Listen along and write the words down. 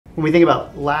When we think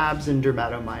about labs in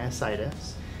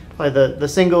dermatomyositis, probably the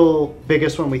single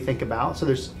biggest one we think about, so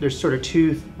there's sort of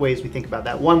two ways we think about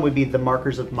that. One would be the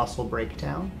markers of muscle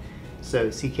breakdown. So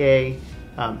CK,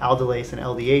 aldolase, and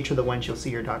LDH are the ones you'll see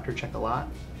your doctor check a lot.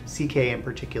 CK in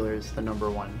particular is the number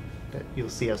one that you'll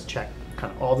see us check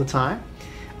kind of all the time.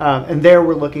 And there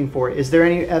we're looking for, is there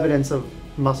any evidence of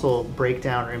muscle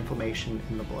breakdown or inflammation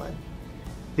in the blood?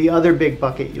 The other big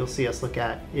bucket you'll see us look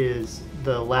at is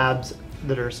the labs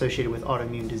that are associated with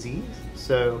autoimmune disease.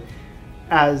 So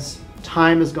as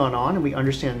time has gone on and we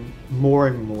understand more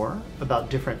and more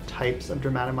about different types of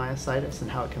dermatomyositis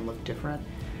and how it can look different,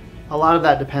 a lot of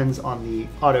that depends on the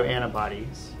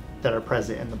autoantibodies that are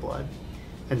present in the blood.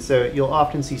 And so you'll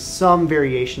often see some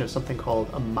variation of something called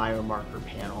a biomarker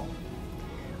panel.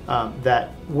 That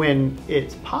when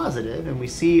it's positive and we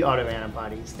see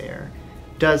autoantibodies there,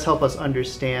 does help us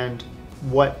understand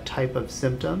what type of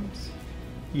symptoms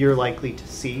you're likely to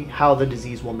see, how the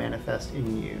disease will manifest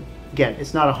in you. Again,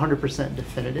 it's not 100%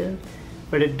 definitive,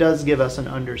 but it does give us an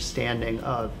understanding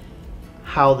of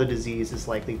how the disease is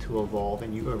likely to evolve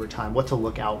in you over time, what to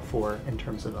look out for in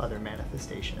terms of other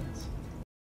manifestations.